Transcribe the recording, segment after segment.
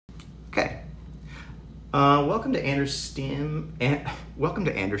Welcome to Anderstem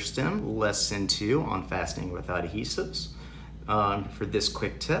Lesson 2 on fastening with adhesives. For this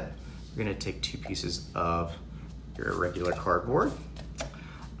quick tip, we're going to take 2 pieces of your regular cardboard.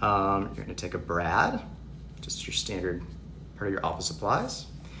 You're going to take a brad, just your standard part of your office supplies.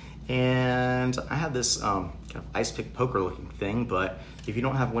 And I have this kind of ice pick poker looking thing, but if you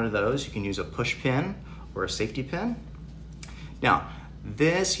don't have one of those, you can use a push pin or a safety pin. Now,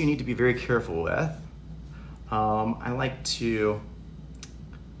 this you need to be very careful with. I like to,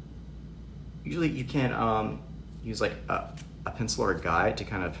 usually you can use like a pencil or a guide to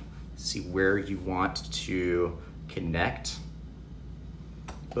kind of see where you want to connect.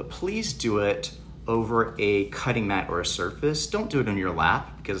 But please do it over a cutting mat or a surface. Don't do it on your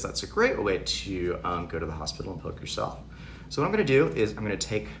lap because that's a great way to go to the hospital and poke yourself. So what I'm gonna do is I'm gonna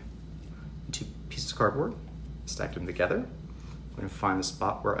take 2 pieces of cardboard, stack them together. I'm gonna find the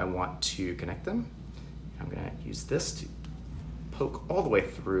spot where I want to connect them. I'm gonna use this to poke all the way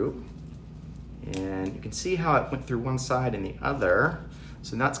through. And you can see how it went through one side and the other.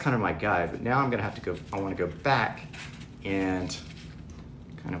 So that's kind of my guide, but now I'm gonna have to go, I wanna go back and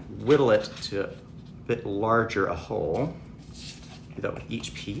kind of whittle it to a bit larger a hole. Do that with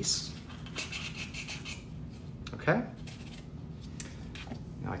each piece. Okay.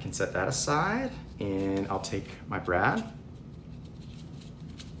 Now I can set that aside and I'll take my brad.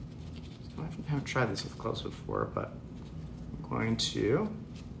 I haven't tried this with gloves before, but I'm going to,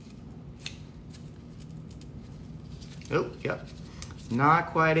 yep. It's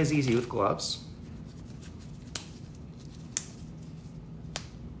not quite as easy with gloves.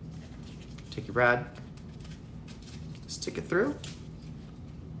 Take your brad, stick it through,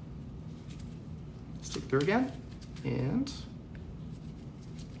 stick through again, and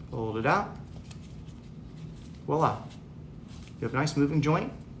fold it out. Voila. You have a nice moving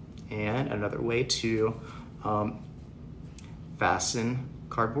joint. And another way to fasten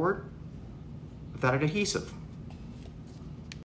cardboard without an adhesive.